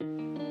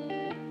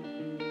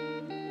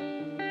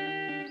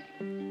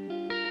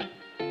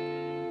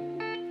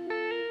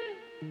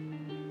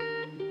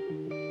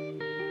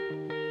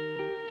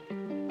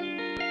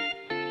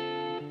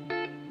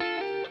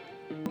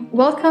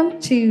Welcome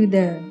to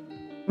the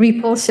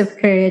Ripples of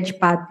Courage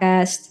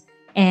podcast.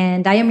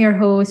 And I am your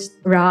host,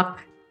 Rock.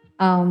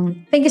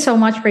 Thank you so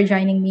much for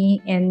joining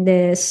me in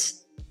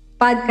this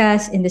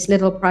podcast, in this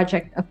little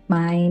project of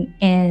mine.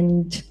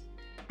 And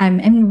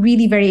I'm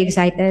really very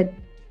excited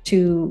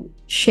to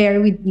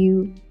share with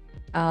you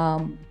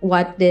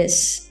what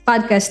this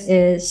podcast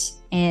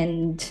is.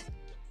 And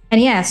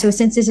yeah, so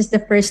since this is the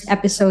first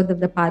episode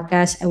of the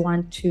podcast, I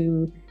want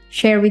to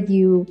share with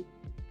you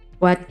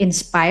what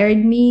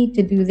inspired me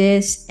to do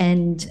this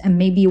and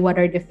maybe what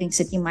are the things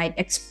that you might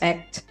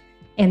expect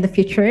in the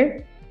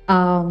future.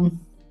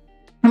 I'm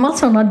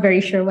also not very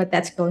sure what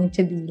that's going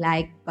to be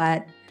like,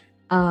 but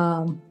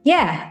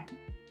yeah.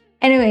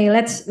 Anyway,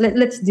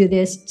 let's do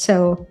this.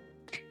 So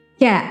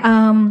yeah,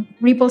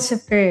 Ripples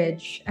of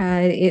Courage.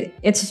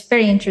 It's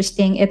very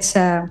interesting. It's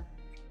an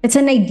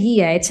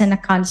idea. It's a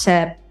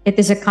concept. It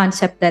is a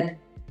concept that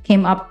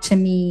came up to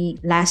me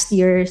last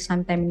year,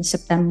 sometime in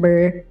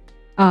September.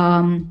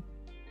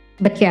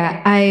 But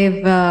yeah,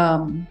 I've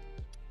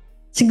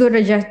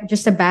siguro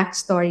just a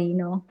backstory.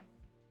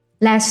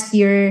 Last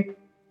year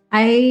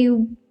I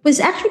was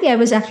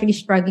actually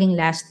struggling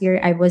last year.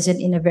 I wasn't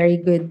in a very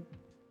good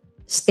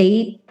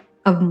state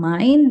of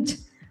mind,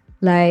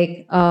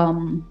 like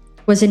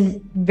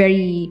wasn't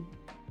very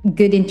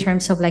good in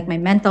terms of like my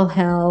mental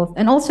health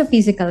and also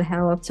physical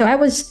health. So I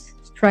was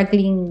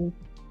struggling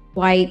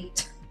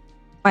quite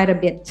quite a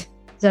bit.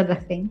 Is that a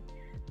thing?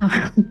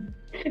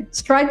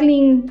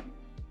 Struggling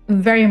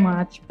very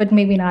much, but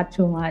maybe not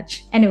too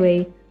much.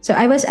 Anyway, so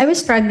I was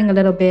struggling a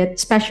little bit,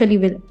 especially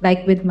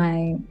with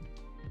my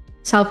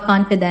self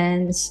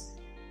confidence,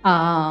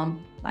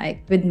 like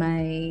with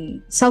my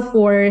self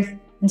worth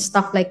and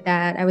stuff like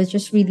that. I was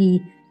just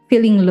really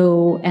feeling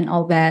low and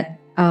all that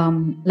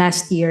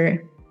last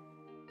year.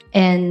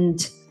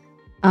 And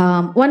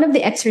one of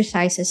the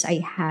exercises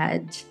I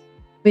had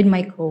with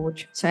my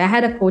coach. So I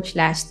had a coach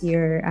last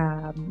year.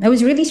 I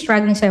was really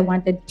struggling, so I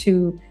wanted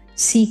to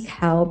seek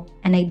help,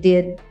 and I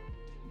did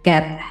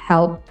get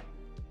help,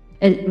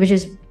 which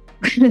is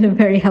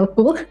very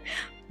helpful.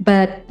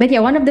 But yeah,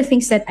 one of the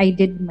things that I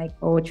did with my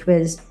coach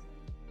was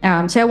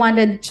so I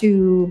wanted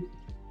to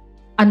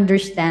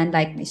understand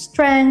like my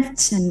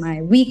strengths and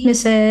my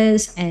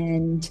weaknesses,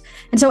 and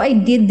so I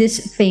did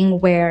this thing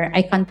where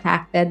I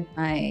contacted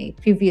my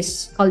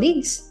previous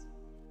colleagues,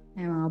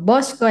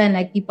 Bosco, and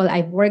like people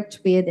I've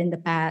worked with in the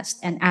past,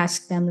 and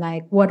asked them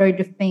like what are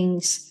the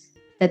things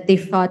that they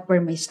thought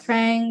were my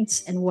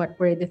strengths and what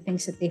were the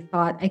things that they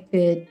thought I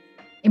could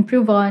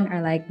improve on, or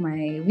like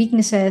my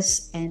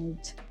weaknesses. And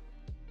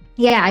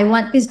yeah,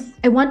 because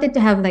I wanted to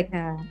have like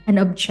an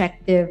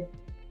objective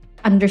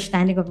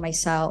understanding of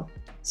myself.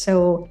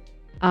 So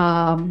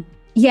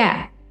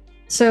yeah,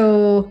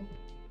 so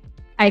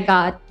I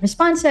got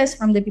responses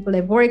from the people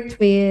I've worked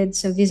with.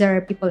 So these are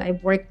people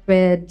I've worked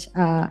with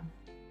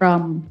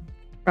from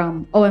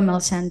OML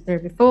Center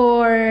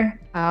before,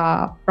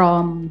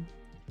 from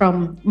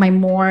my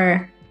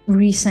more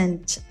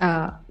recent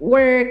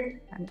work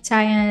and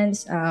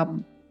science,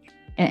 and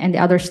the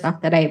other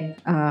stuff that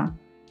I've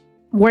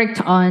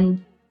worked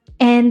on.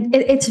 And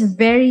it's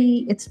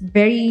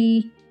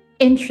very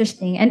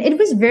interesting, and it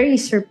was very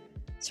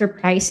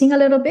surprising a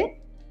little bit,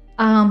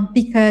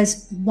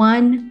 because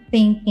one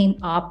thing came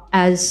up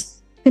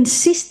as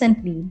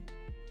consistently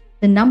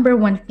the number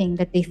one thing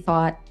that they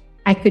thought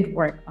I could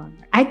work on,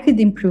 I could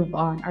improve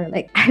on, or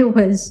like I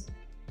was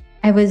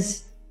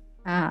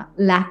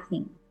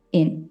lacking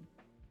in.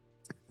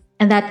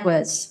 And that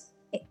was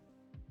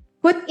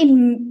put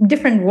in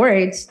different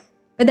words,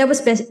 but that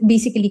was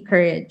basically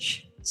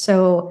courage.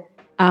 So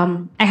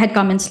I had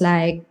comments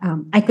like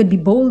I could be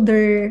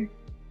bolder,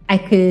 I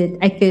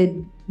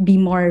could be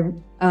more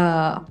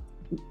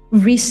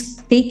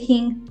risk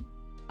taking,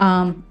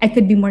 I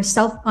could be more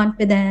self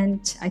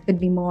confident, I could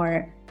be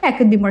more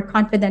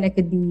confident, I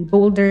could be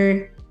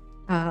bolder,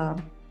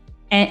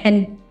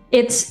 and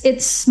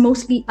it's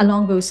mostly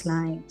along those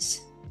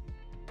lines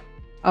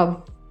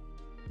of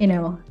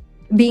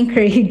being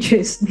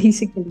courageous,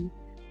 basically.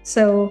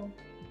 So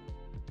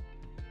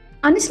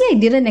honestly, I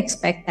didn't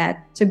expect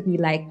that to be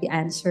like the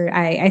answer.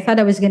 I thought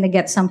I was gonna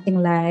get something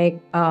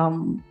like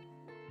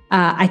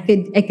I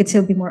could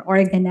still be more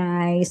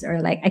organized,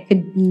 or like I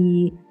could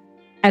be,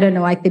 I don't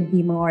know, I could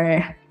be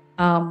more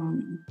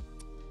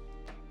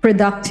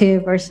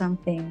productive or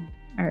something,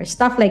 or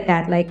stuff like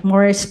that, like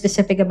more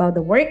specific about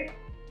the work.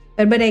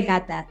 But I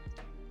got that.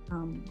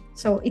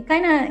 So it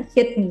kind of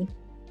hit me.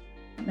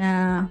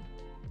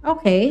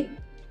 Okay,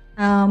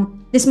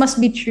 this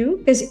must be true,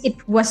 because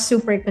it was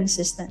super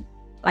consistent.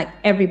 Like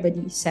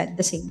everybody said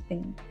the same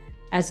thing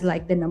as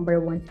like the number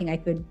one thing I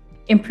could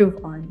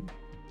improve on.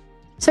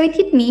 So it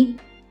hit me.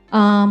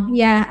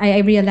 Yeah, I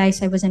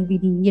realized I wasn't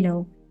really,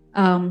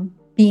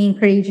 being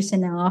courageous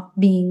enough,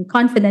 being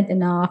confident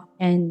enough,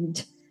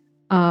 and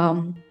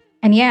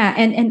yeah,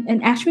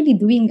 and actually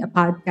doing a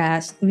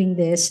podcast, doing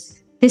this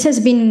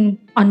has been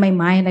on my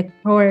mind like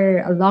for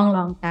a long,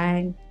 long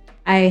time.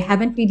 I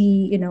haven't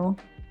really,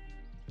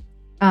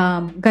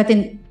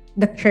 gotten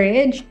the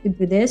courage to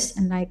do this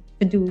and like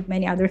to do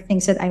many other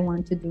things that I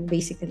want to do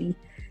basically.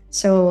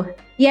 So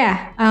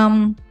yeah,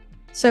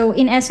 so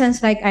in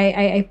essence, like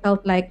I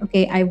felt like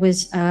okay, I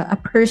was a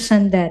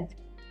person that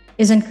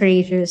isn't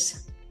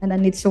courageous and I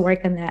needs to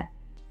work on that.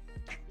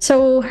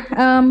 So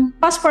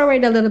fast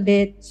forward a little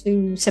bit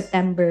to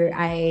September,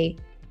 I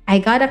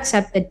got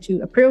accepted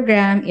to a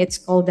program. It's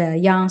called the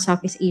Young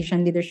Southeast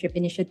Asian Leadership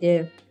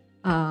Initiative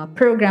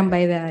program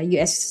by the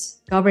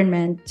U.S.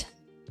 government.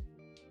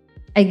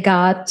 I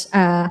got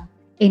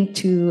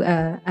into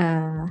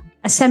a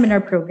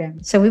seminar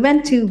program. So we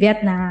went to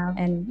Vietnam,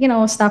 and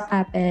stuff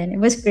happened. It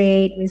was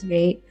great. It was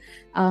great.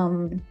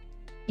 Um,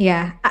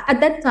 yeah, at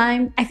that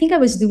time, I think I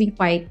was doing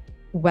quite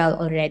well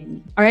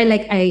already. Or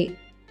like I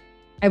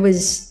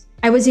was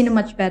in a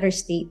much better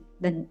state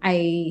than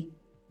I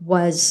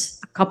was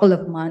a couple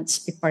of months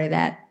before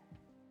that.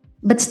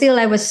 But still,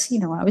 I was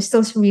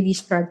still really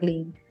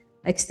struggling.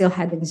 Like, still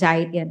had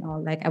anxiety and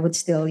all. Like, I would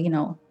still,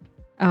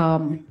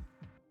 um,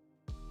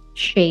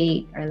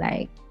 shake or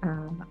like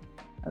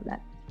all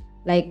that.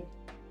 Like,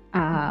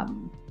 I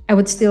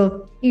would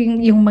still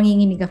yung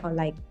manginginig ako,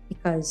 like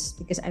because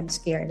I'm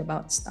scared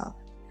about stuff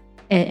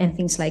and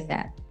things like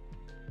that.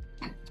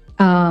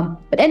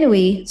 But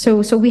anyway,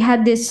 so we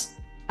had this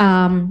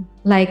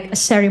like a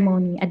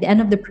ceremony at the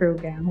end of the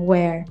program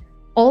where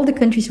all the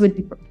countries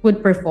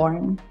would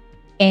perform,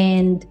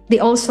 and they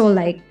also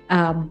like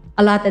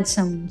allotted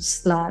some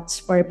slots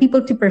for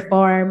people to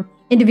perform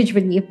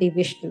individually if they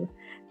wish to.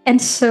 And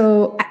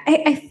so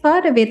I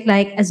thought of it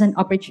like as an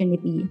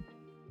opportunity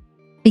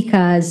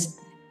because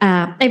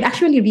I've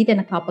actually written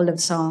a couple of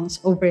songs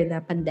over the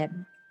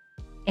pandemic,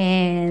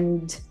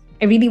 and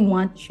I really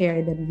want to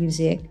share the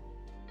music.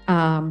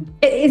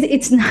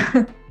 It's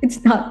not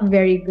it's not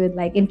very good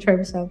like in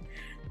terms of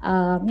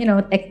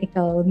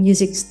technical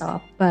music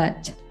stuff,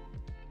 but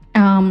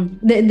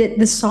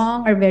the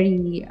song are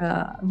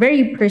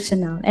very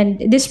personal,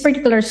 and this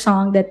particular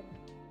song that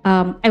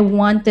I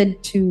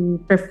wanted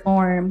to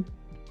perform,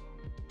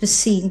 to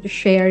sing, to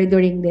share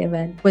during the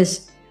event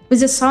was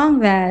a song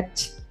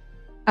that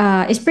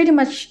is pretty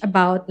much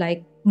about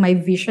like my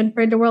vision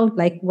for the world,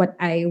 like what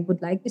I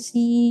would like to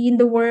see in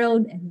the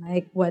world, and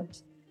like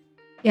what,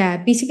 yeah,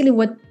 basically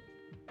what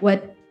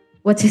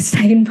what's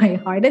inside my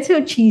heart. That's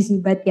so cheesy,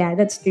 but yeah,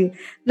 that's true.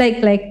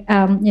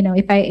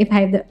 If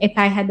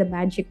I had the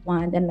magic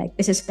wand, and like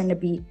this is gonna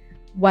be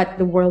what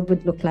the world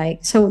would look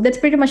like. So that's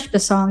pretty much the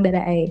song that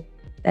I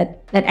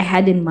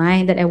had in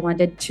mind, that I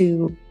wanted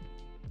to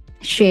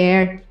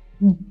share.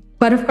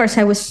 But of course,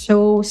 I was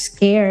so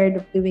scared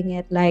of doing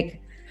it. Like,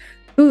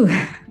 ooh,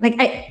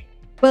 like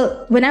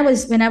when I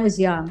was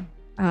young,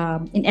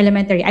 in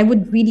elementary, I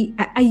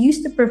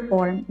used to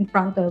perform in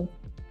front of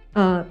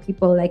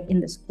people like in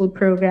the school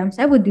programs.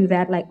 I would do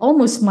that like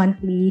almost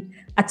monthly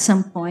at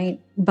some point.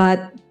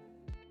 But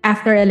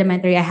after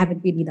elementary, I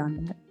haven't really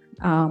done that,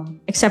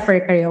 except for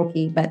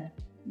karaoke. But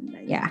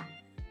yeah.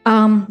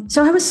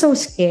 So I was so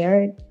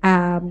scared.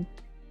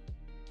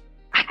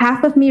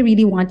 Half of me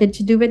really wanted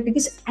to do it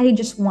because I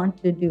just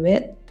wanted to do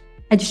it.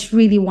 I just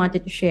really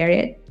wanted to share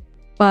it.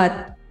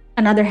 But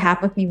another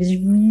half of me was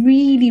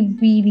really,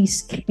 really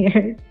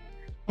scared.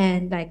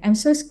 And like, I'm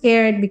so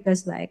scared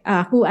because, like,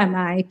 who am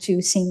I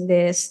to sing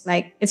this?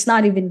 Like, it's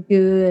not even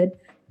good.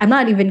 I'm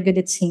not even good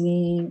at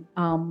singing.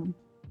 And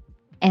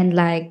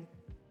like,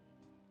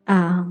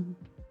 and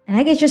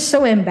like, it's just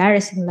so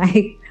embarrassing.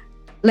 Parang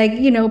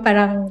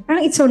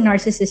it's so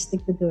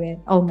narcissistic to do it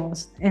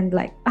almost. And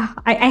like,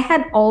 I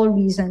had all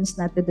reasons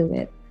not to do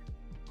it.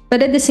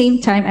 But at the same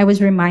time, I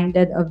was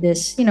reminded of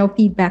this,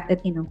 feedback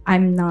that,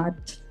 I'm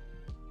not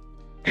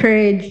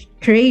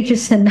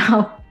courageous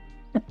enough.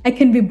 I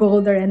can be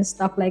bolder and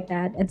stuff like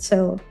that. And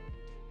so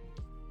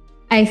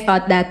I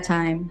thought that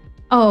time,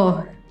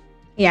 oh,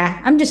 yeah,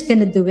 I'm just going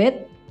to do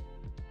it.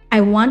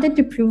 I wanted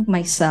to prove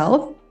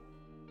myself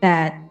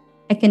that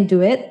I can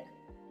do it,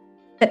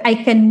 that I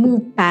can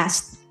move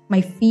past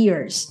my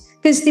fears.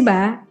 Because,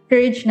 diba,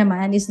 courage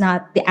naman is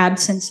not the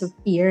absence of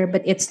fear,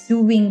 but it's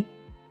doing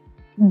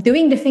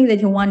the thing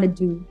that you want to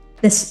do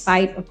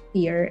despite of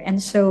fear.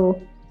 And so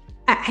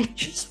I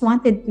just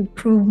wanted to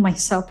prove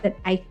myself that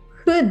I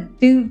could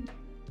do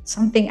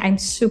something I'm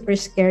super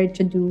scared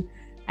to do,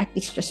 at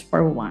least just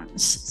for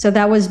once. So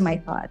that was my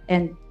thought.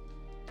 And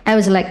I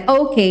was like,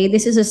 okay,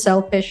 this is a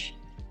selfish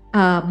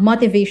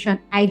motivation.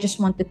 I just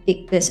want to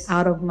take this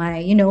out of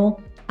my,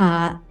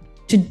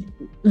 to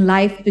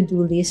life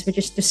to-do list, which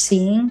is to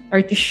sing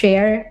or to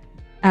share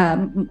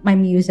my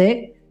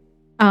music.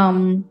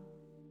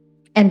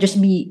 And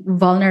just be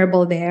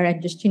vulnerable there,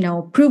 and just,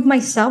 prove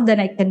myself that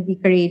I can be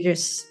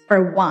courageous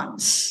for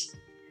once.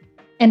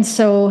 And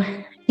so,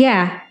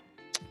 yeah,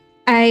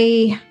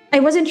 I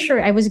wasn't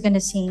sure I was gonna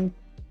sing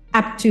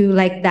up to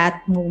like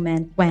that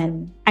moment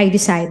when I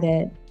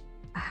decided,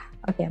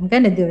 okay, I'm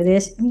gonna do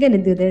this. I'm gonna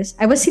do this.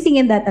 I was sitting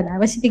in that, and I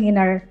was sitting in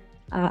our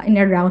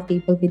round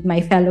table with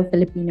my fellow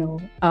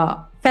Filipino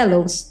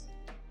fellows,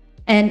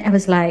 and I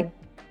was like,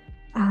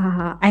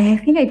 I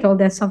think I told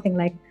them something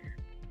like,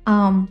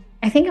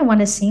 I think I want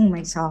to sing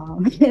my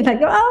song.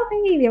 Like,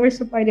 oh, hey, they were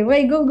supportive.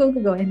 Wait, go, go,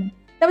 go, go. And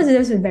that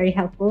was very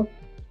helpful.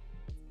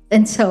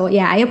 And so,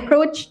 yeah, I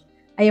approached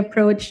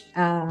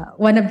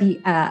one of the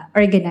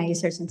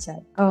organizers and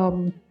said,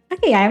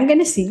 okay, I'm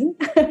gonna sing.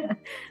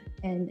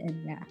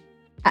 And yeah.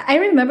 I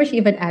remember she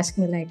even asked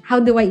me like, how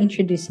do I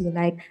introduce you?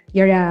 Like,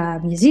 you're a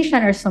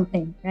musician or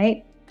something,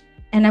 right?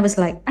 And I was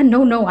like,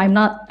 no, no, I'm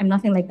not. I'm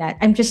nothing like that.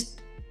 I'm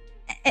just,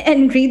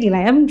 and really,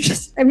 like, I'm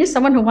just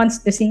someone who wants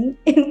to sing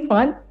in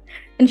front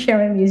and share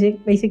my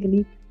music,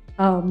 basically.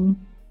 Um,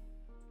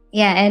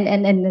 yeah,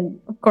 and then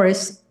of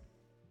course,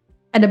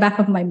 at the back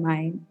of my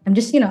mind, I'm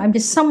just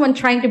someone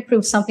trying to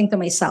prove something to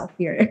myself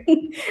here,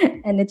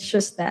 and it's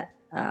just that,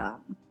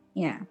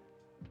 yeah.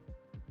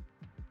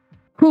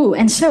 Who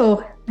and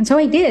so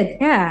I did,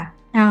 yeah.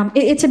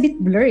 It's a bit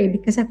blurry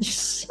because I was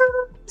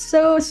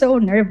so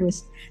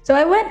nervous. So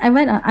I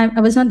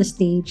was on the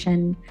stage,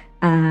 and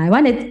I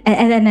wanted,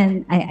 and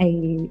then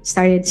I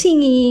started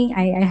singing.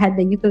 I had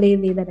the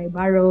ukulele that I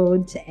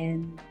borrowed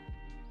and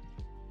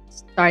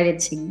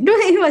started singing.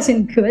 It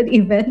wasn't good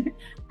even.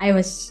 I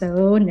was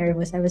so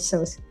nervous. I was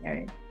so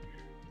scared.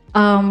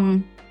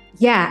 Um,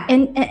 yeah,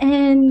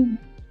 and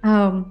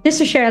just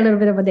to share a little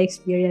bit about the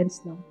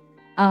experience, no,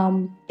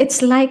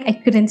 it's like I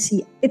couldn't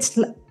see. It's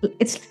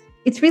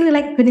really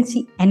like I couldn't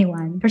see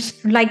anyone.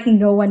 There's like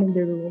no one in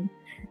the room,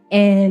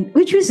 and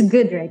which was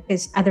good, right?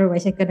 Because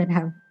otherwise I couldn't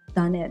have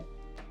done it.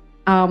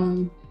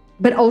 Um,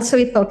 but also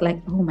it felt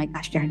like, oh my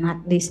gosh, they're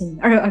not listening.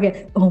 Or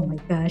okay, oh my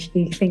gosh,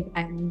 they think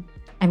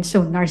I'm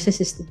so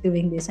narcissistic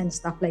doing this and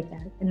stuff like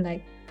that. And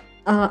like,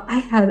 I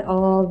had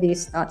all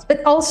these thoughts,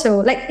 but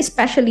also like,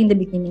 especially in the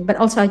beginning, but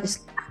also I'm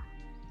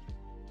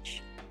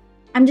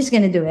just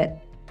gonna do it.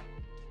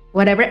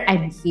 Whatever,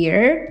 I'm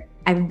here.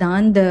 I've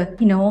done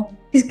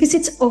because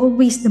it's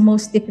always the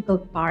most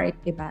difficult part,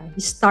 diba?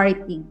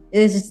 Starting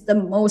is the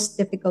most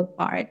difficult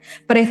part.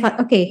 But I thought,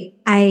 okay,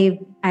 I've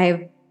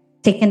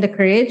taken the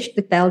courage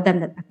to tell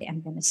them that, okay,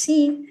 I'm gonna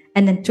sing,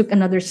 and then took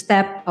another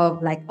step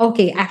of like,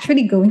 okay,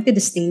 actually going to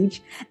the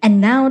stage, and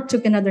now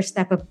took another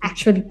step of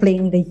actually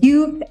playing the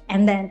uke,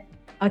 and then,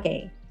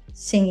 okay,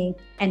 singing,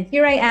 and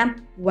here I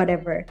am.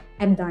 Whatever,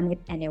 I've done it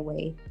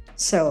anyway.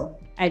 So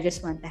I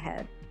just went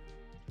ahead,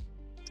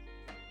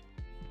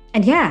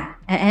 and yeah,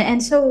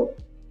 and so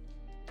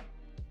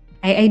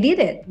I did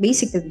it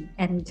basically,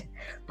 and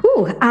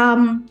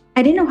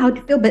I didn't know how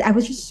to feel, but I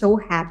was just so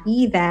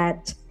happy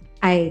that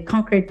I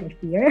conquered my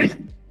fear.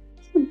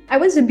 I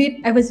was a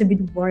bit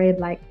worried.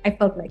 Like, I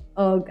felt like,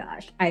 oh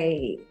gosh,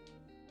 I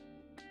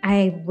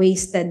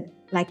wasted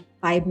like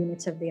 5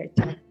 minutes of their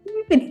time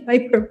with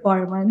my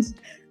performance.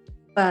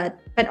 But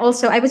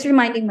also I was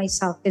reminding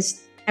myself,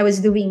 because I was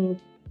doing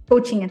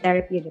coaching and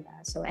therapy, diba?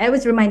 So I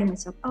was reminding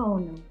myself, oh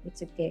no,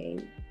 it's okay.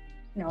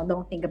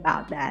 Don't think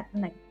about that.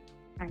 And like,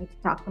 trying to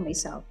talk to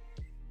myself.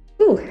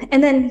 Ooh,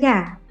 and then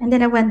yeah, and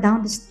then I went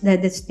down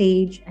the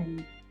stage,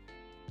 and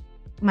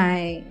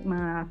my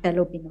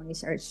fellow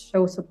Pinoys are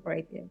so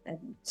supportive,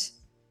 and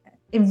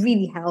it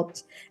really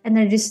helped. And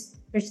there's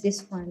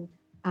this one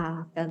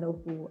fellow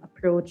who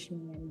approached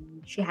me,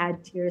 and she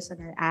had tears on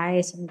her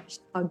eyes, and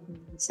just hugged me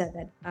and said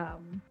that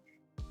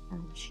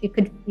she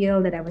could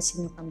feel that I was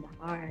singing from the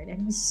heart, and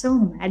it was so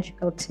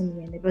magical to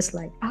me. And it was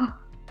like, oh,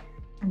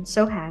 I'm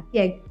so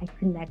happy I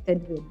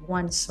connected with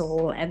one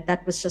soul, and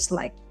that was just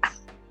like,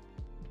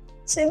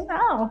 so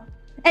now.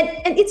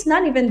 And it's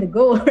not even the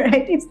goal,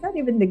 right? It's not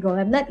even the goal.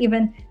 I'm not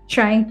even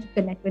trying to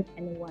connect with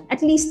anyone.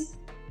 At least,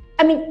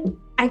 I mean,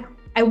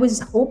 I was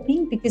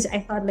hoping, because I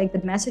thought like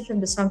the message of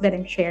the song that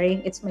I'm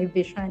sharing, it's my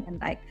vision, and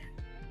like,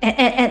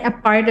 and a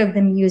part of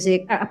the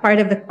music, a part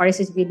of the chorus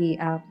is really,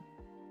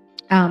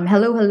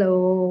 hello,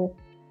 hello,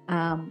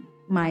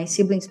 my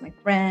siblings, my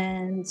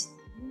friends.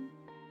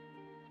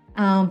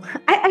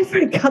 I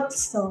forgot the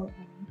song.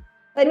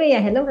 But anyway,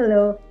 yeah, hello,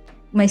 hello,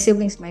 my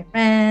siblings, my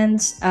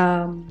friends.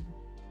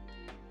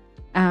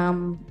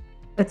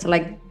 That's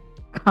like,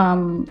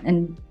 come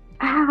and,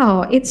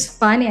 ow, it's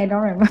funny. I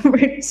don't remember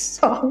the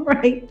song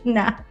right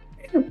now,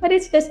 but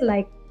it's just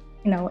like,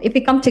 if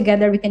we come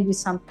together, we can do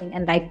something.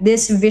 And like,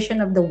 this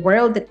vision of the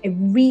world that I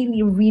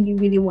really, really,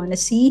 really want to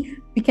see,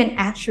 we can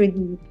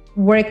actually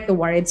work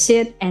towards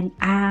it. And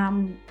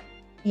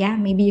yeah,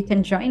 maybe you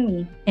can join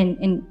me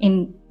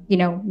in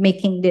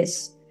making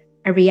this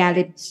a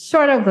reality,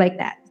 sort of like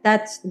that.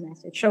 That's the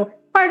message. So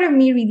part of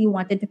me really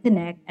wanted to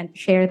connect and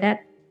share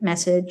that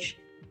message,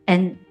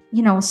 and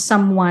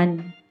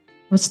someone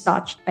was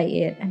touched by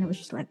it, and I was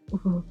just like,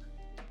 ooh,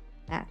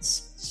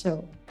 that's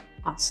so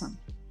awesome.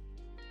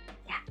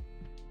 Yeah.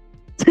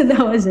 So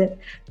that was it.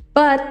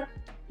 But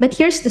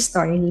here's the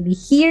story, maybe.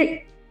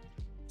 Here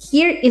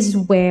is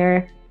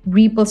where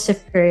Ripples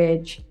of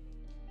Courage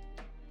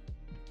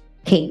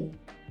came.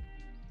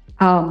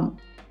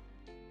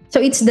 So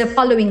it's the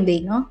following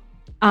day, no?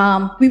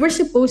 We were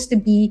supposed to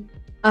be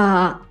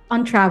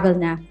on travel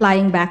na,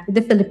 flying back to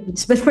the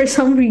Philippines. But for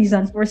some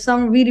reason, for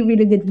some really,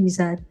 really good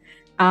reason,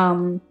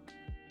 our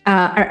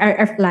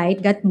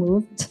flight got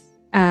moved.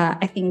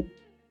 I think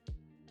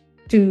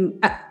to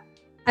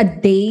a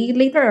day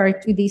later or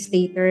 2 days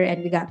later,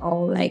 and we got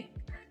all like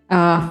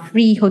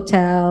free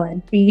hotel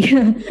and free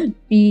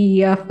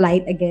free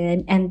flight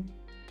again, and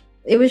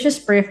it was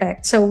just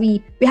perfect. So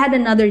we had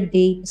another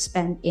day to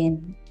spend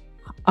in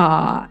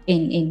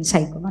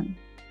Saigon,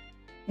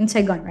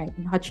 right,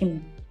 in Ho Chi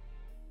Minh.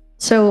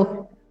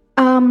 So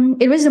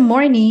it was the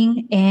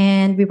morning,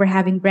 and we were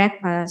having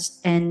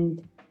breakfast,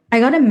 and I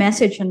got a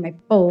message on my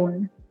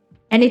phone,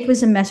 and it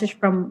was a message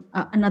from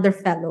another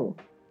fellow,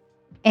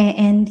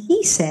 and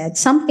he said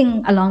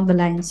something along the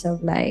lines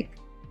of like,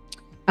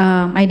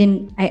 I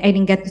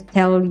didn't get to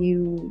tell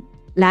you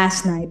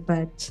last night,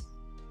 but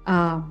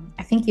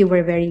I think you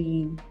were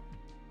very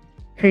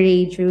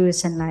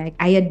courageous, and like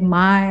I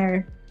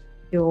admire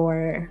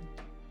your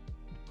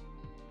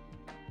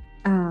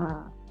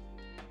uh,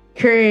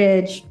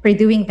 courage for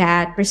doing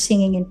that, for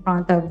singing in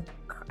front of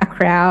a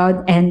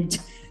crowd, and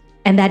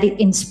that it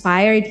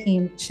inspired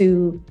him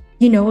to,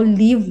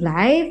 live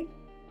life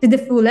to the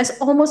fullest,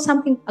 almost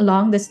something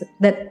along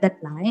that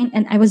line.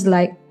 And I was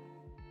like,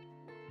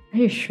 are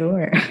you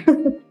sure?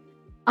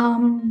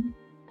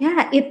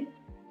 Yeah,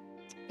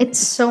 it's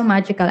so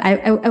magical.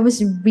 I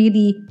was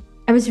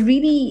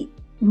really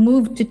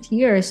moved to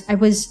tears. I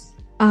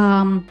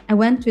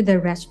went to the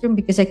restroom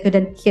because I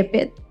couldn't keep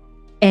it,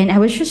 and I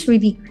was just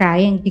really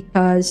crying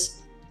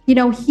because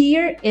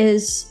here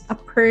is a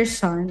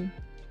person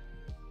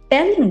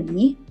telling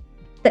me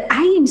that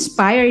I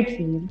inspired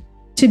him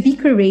to be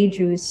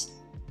courageous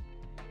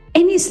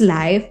in his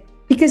life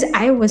because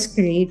I was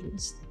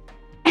courageous.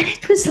 And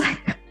it was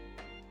like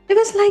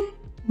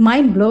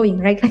mind blowing,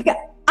 right? Like,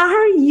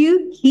 are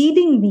you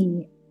kidding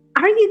me?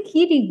 Are you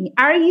kidding me?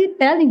 Are you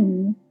telling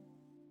me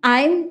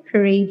I'm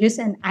courageous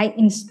and I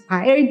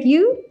inspired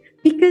you?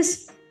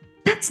 Because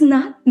that's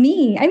not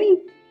me. I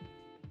mean,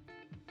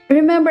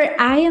 remember,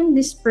 I am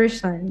this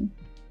person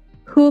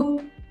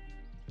who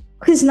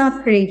who's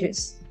not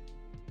courageous.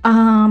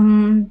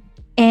 And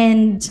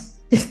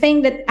the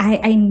thing that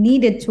I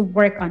needed to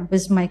work on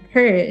was my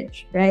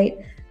courage, right?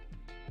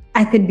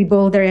 I could be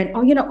bolder and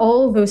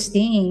all those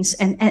things,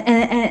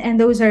 and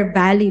those are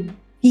valid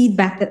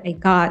feedback that I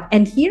got.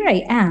 And here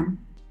I am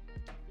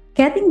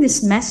getting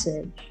this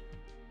message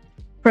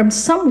from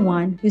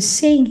someone who's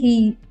saying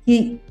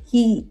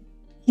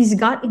he's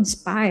got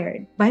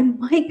inspired by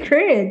my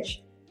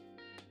courage.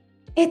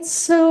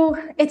 It's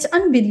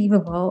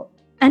unbelievable,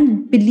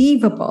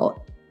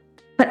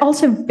 but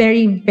also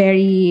very,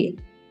 very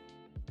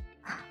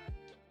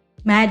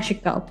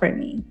magical for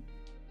me.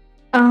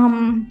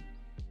 Um,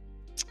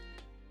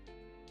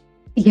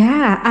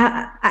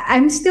 yeah,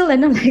 I'm still,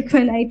 and I'm like,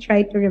 when I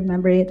try to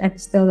remember it, I'm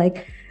still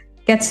like,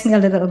 gets me a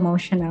little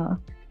emotional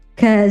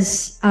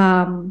because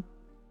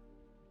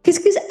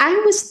because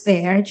I was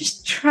there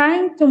just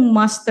trying to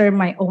muster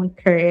my own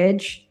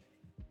courage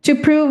to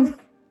prove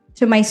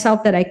to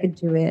myself that I could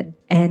do it,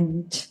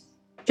 and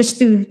just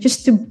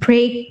to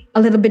break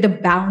a little bit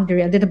of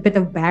boundary, a little bit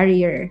of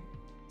barrier,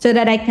 so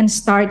that I can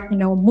start,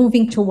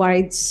 moving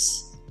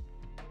towards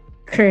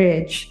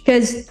courage.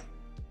 Because,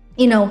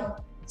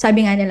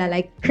 sabi nga nila,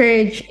 like,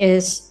 courage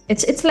is,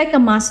 it's like a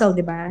muscle,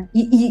 diba?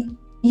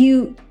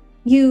 You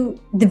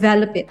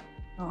develop it.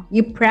 No?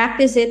 You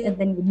practice it, and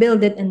then you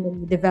build it, and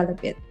then you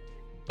develop it.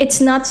 It's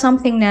not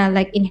something na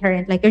like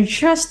inherent, like you're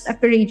just a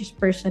courageous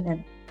person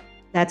and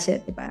that's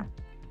it, diba?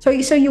 So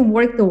you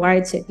work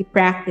towards it, you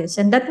practice,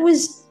 and that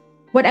was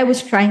what I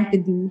was trying to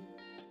do.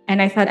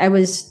 And I thought I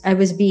was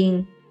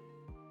being,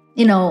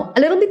 a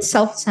little bit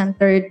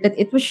self-centered. That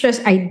it was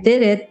just I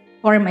did it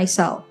for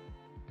myself.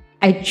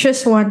 I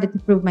just wanted to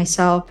prove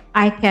myself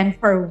I can,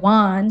 for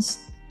once,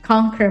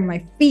 conquer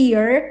my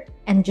fear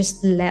and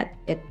just let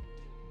it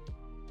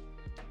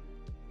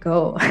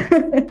go.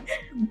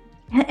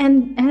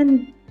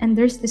 and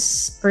there's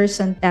this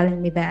person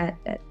telling me that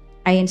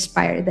I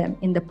inspire them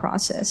in the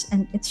process,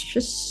 and it's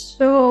just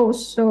so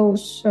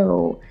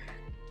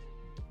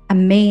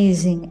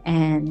amazing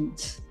and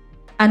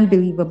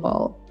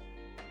unbelievable.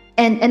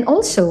 And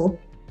also,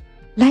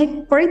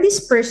 like, for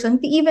this person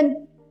to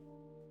even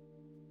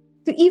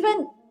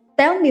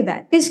tell me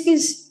that, because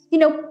he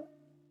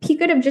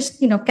could have just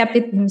kept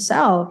it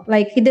himself.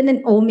 Like, he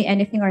didn't owe me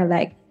anything, or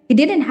like he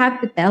didn't have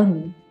to tell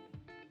me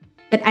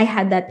that I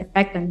had that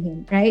effect on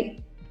him,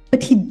 right?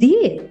 But he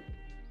did.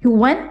 He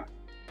went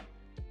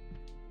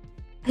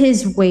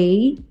his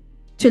way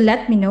to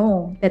let me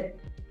know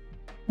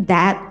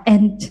that,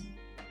 and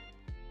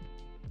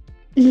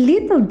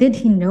little did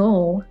he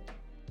know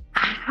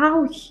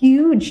how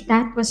huge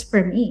that was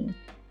for me.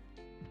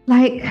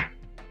 Like,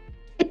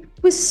 it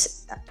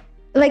was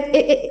like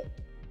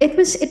it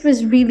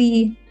was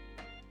really,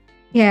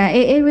 yeah,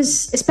 it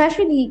was,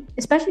 especially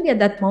at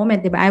that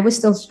moment, diba? I was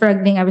still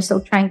struggling. I was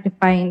still trying to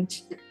find,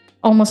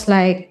 almost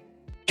like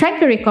trying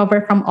to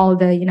recover from all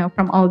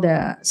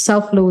the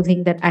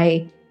self-loathing that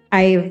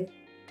I've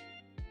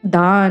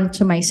done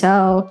to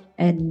myself,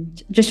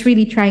 and just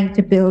really trying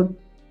to build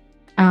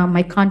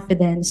my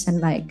confidence and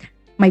like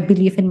my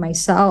belief in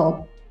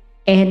myself,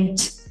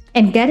 and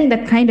getting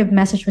that kind of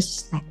message was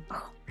just like,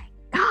 oh my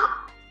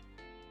god,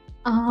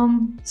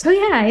 So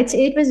yeah,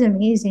 it was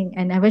amazing,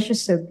 and I was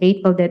just so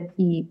grateful that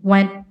he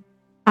went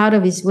out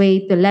of his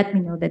way to let me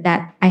know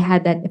that I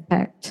had that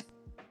effect.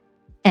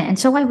 And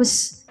so I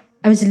was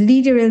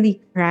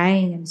literally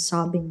crying and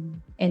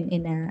sobbing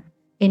in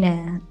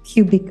a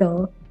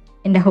cubicle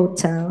in the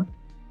hotel.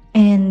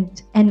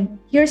 And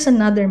here's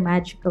another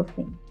magical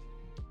thing.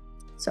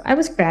 So I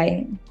was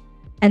crying,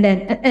 and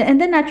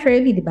then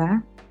naturally,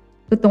 diba?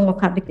 Tutungo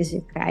ka because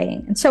you're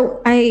crying. And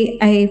so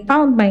I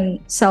found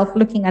myself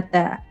looking at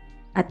the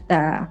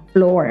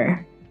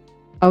floor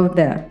of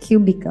the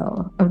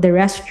cubicle of the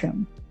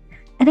restroom.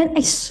 And then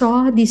I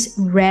saw this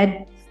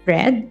red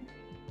thread.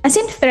 As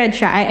in thread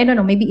siya. I don't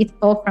know, maybe it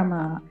fell from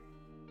a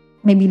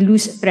maybe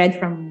loose thread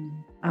from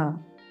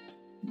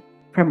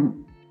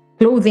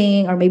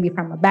clothing, or maybe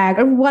from a bag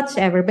or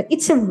whatever, but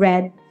it's a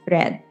red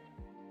thread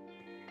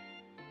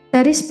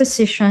that is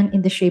positioned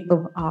in the shape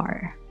of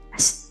R.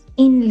 As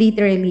in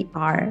literally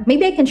R.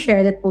 Maybe I can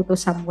share that photo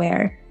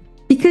somewhere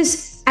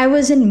because I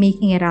wasn't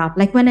making it up.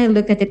 Like when I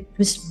look at it, it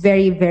was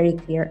very, very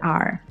clear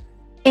R.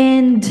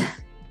 And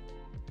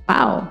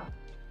wow.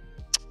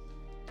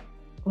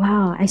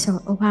 Wow. I saw,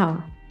 oh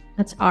wow,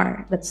 that's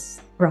R.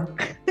 That's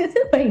rock. That's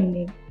my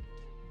name.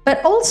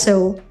 But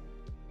also,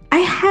 I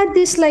had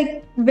this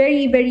like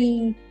very,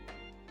 very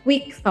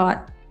quick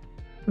thought,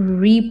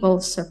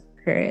 ripples of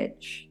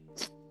courage.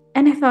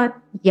 And I thought,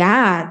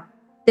 yeah,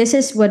 this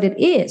is what it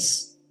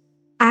is.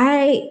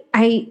 I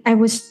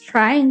was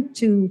trying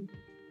to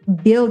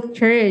build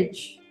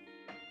courage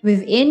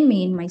within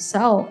me, in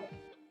myself,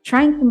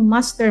 trying to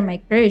muster my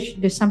courage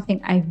to do something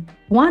I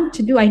want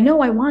to do. I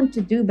know I want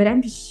to do, but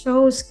I'm just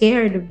so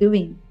scared of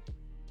doing.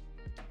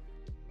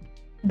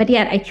 But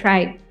yet I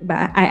tried.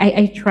 But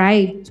I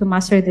tried to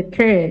muster the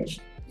courage.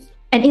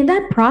 And in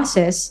that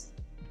process,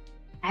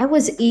 I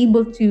was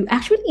able to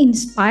actually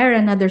inspire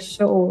another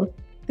soul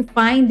to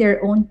find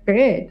their own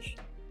courage,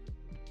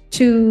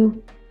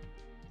 to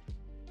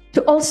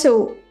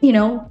also,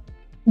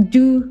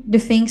 do the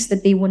things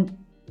that they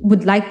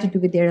would like to do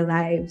with their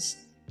lives.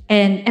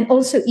 And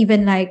also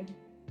even like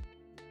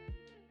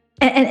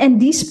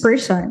and this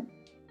person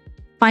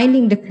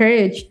finding the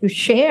courage to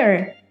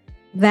share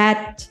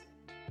that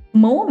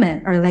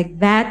moment, or like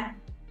that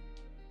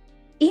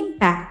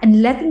impact,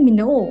 and letting me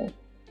know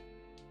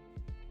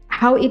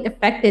how it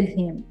affected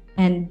him,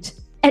 and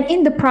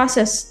in the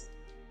process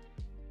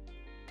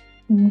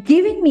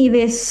giving me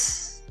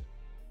this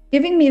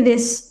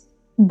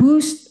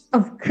boost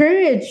of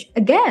courage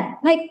again.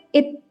 Like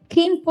it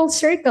came full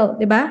circle,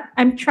 diba?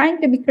 I'm trying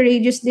to be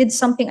courageous, did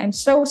something I'm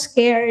so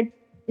scared,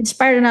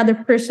 inspired another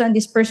person,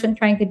 this person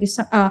trying to do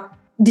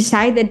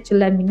decided to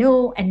let me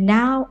know, and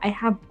now I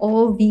have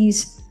all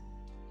these,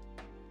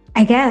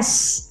 I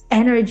guess,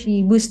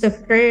 energy, boost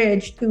of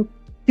courage to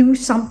do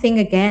something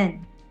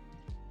again.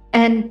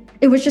 And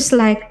it was just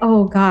like,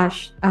 oh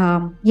gosh,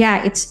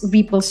 yeah, it's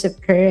ripples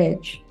of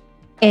courage,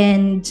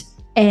 and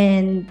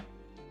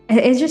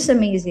it's just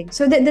amazing.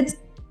 So that's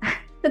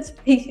that's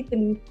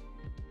basically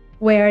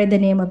where the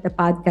name of the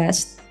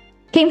podcast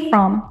came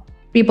from,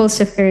 ripples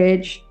of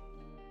courage.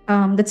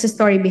 That's the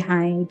story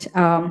behind.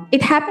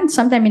 It happened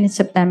sometime in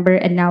September,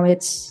 and now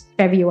it's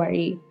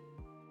February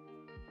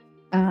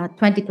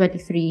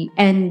 2023,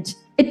 and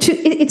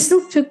it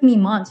still took me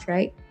months,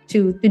 right,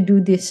 to do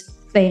this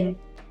thing.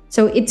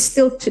 So it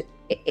still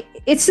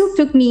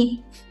took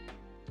me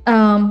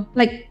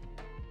like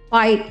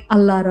quite a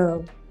lot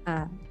of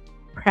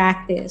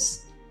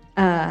practice,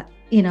 to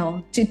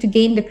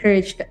gain the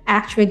courage to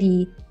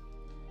actually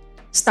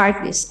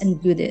start this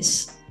and do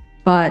this.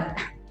 But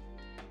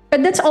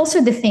that's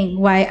also the thing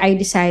why I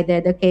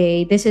decided,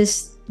 okay, this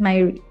is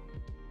my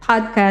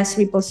podcast,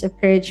 Ripples of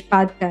Courage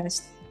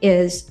podcast,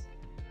 is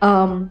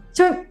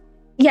so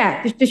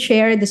yeah, to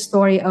share the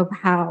story of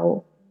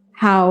how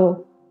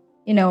how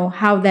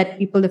that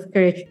Ripple of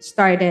Courage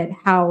started,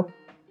 how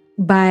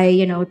by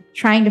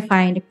trying to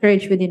find the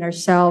courage within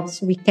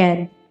ourselves, we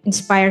can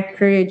inspire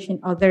courage in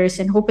others,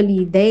 and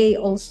hopefully they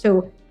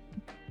also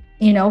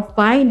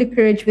find the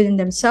courage within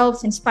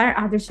themselves, inspire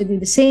others to do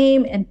the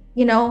same, and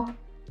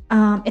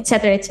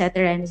etc.,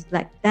 etc. And it's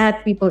like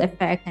that ripple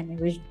effect, and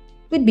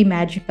would be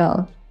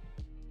magical.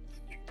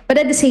 But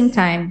at the same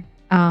time,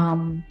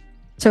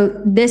 so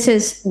this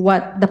is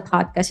what the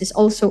podcast is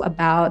also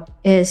about,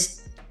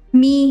 is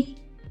me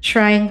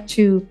trying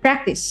to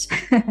practice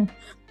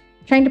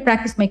trying to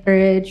practice my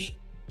courage,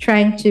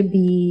 trying to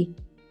be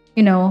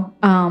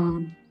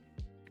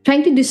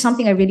trying to do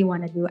something I really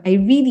want to do. I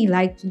really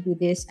like to do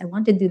this. I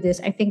want to do this.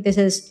 I think this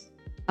is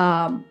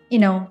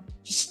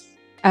just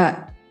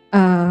a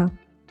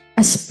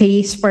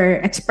space for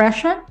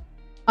expression,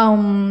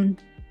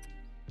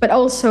 but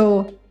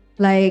also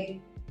like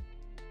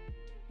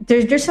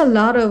there's a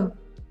lot of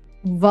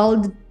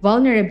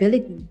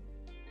vulnerability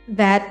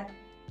that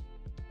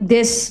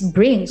this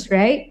brings,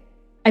 right?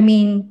 I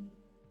mean,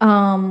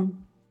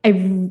 I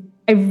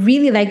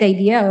really like the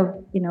idea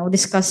of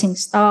discussing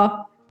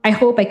stuff. I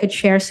hope I could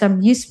share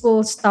some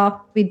useful stuff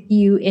with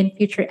you in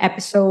future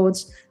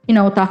episodes.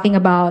 Talking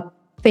about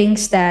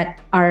things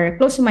that are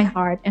close to my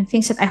heart, and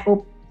things that I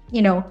hope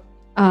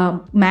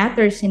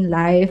matters in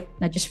life,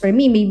 not just for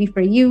me, maybe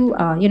for you.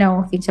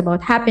 Things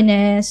about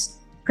happiness,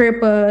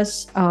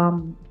 purpose,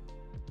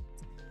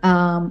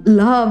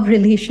 love,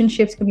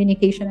 relationships,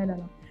 communication, I don't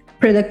know,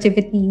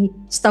 productivity,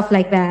 stuff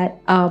like that.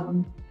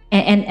 And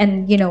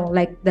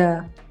like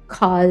the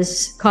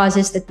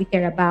causes that we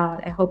care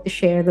about. I hope to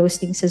share those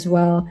things as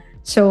well.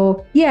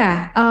 So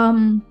yeah,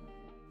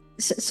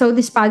 so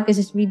this podcast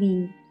is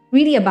really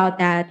really about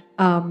that.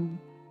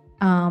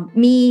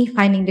 Me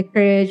finding the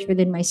courage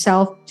within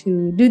myself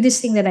to do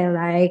this thing that I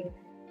like.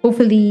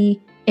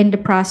 Hopefully, in the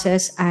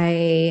process,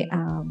 that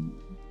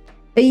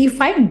you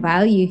find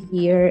value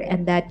here,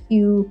 and that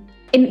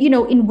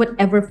in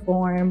whatever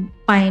form,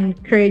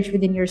 find courage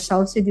within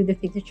yourselves to do the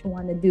things that you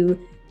want to do.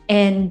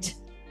 And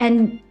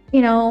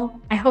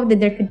I hope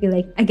that there could be,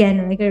 like,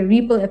 again, like a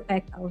ripple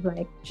effect of,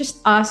 like, just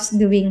us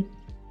doing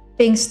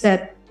things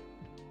that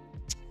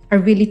are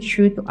really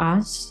true to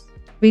us,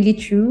 really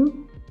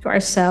true to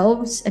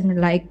ourselves,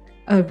 and like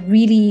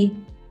really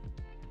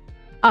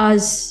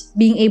us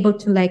being able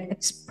to, like,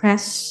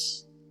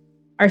 express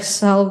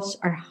ourselves,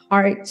 our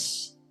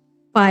hearts,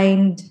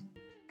 find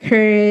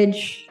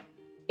courage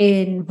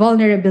in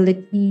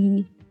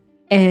vulnerability,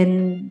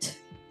 and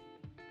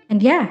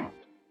yeah,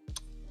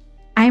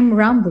 I'm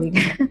rambling.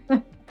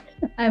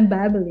 I'm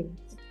babbling.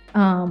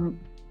 Um,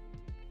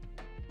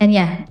 and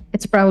yeah,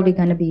 it's probably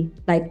gonna be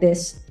like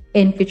this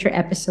in future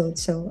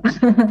episodes. So,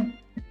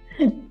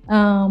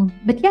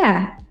 but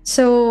yeah,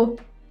 so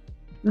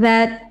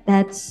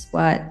that's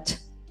what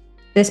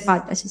this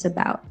podcast is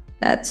about.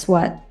 That's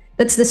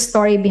the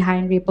story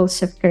behind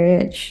Ripples of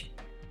Courage.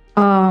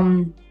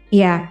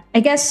 Yeah, I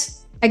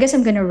guess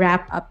I'm gonna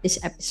wrap up this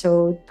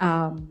episode.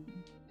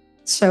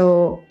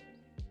 So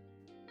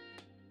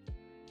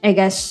I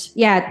guess,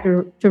 yeah,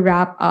 to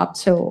wrap up.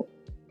 So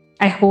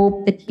I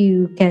hope that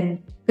you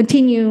can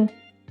continue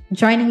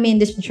joining me in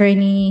this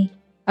journey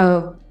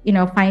of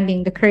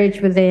finding the courage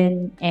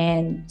within,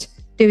 and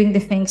doing the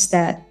things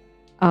that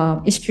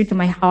is true to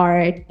my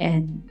heart,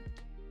 and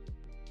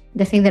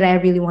the thing that I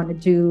really want to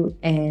do,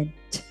 and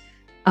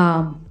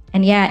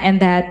yeah, and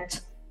that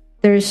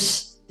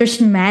there's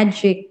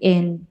magic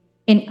in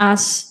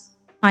us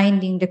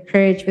finding the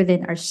courage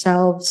within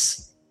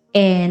ourselves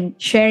and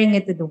sharing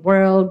it to the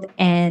world.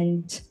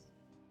 And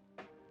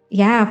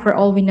yeah, for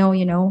all we know,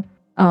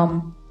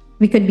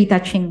 we could be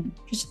touching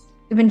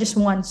just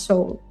one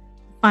soul,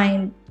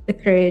 find the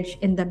courage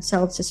in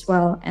themselves as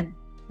well, and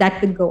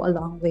that could go a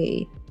long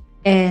way.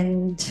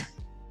 And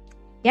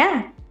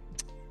yeah,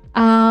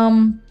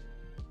 um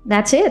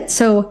that's it.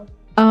 So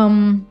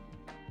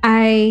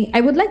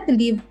I would like to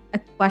leave a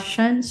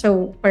question.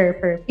 So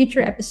for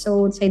future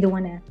episodes, I don't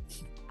want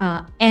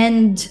to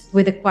end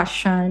with a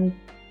question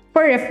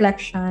for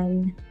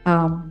reflection.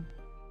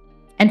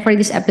 And for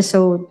this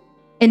episode,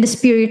 in the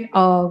spirit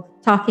of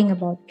talking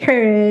about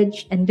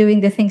courage and doing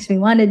the things we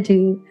want to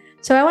do,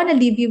 so I want to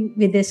leave you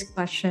with this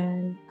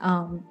question,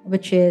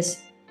 which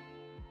is,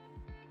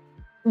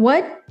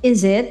 what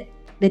is it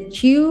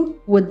that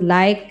you would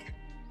like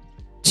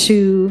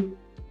to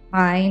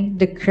find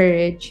the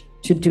courage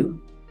to do?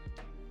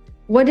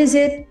 What is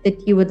it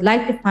that you would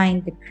like to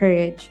find the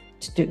courage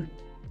to do?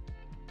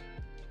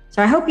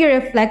 So I hope you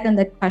reflect on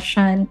that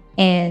question,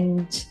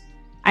 and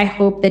I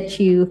hope that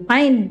you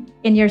find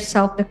in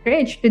yourself the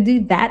courage to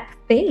do that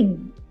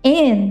thing,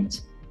 and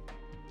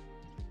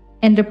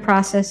in the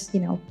process,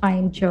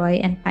 find joy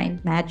and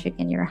find magic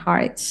in your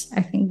hearts.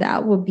 I think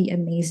that would be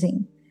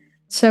amazing.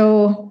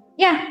 So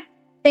yeah,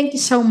 thank you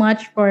so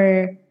much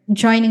for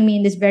joining me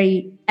in this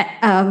very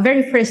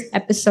first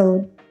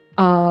episode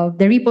of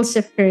the Ripples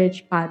of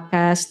Courage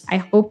podcast. I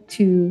hope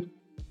to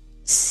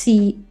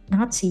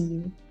not see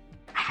you,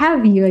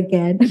 have you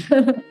again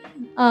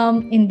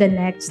in the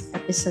next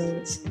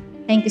episodes.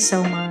 Thank you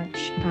so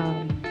much.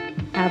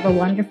 Have a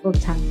wonderful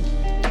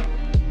time.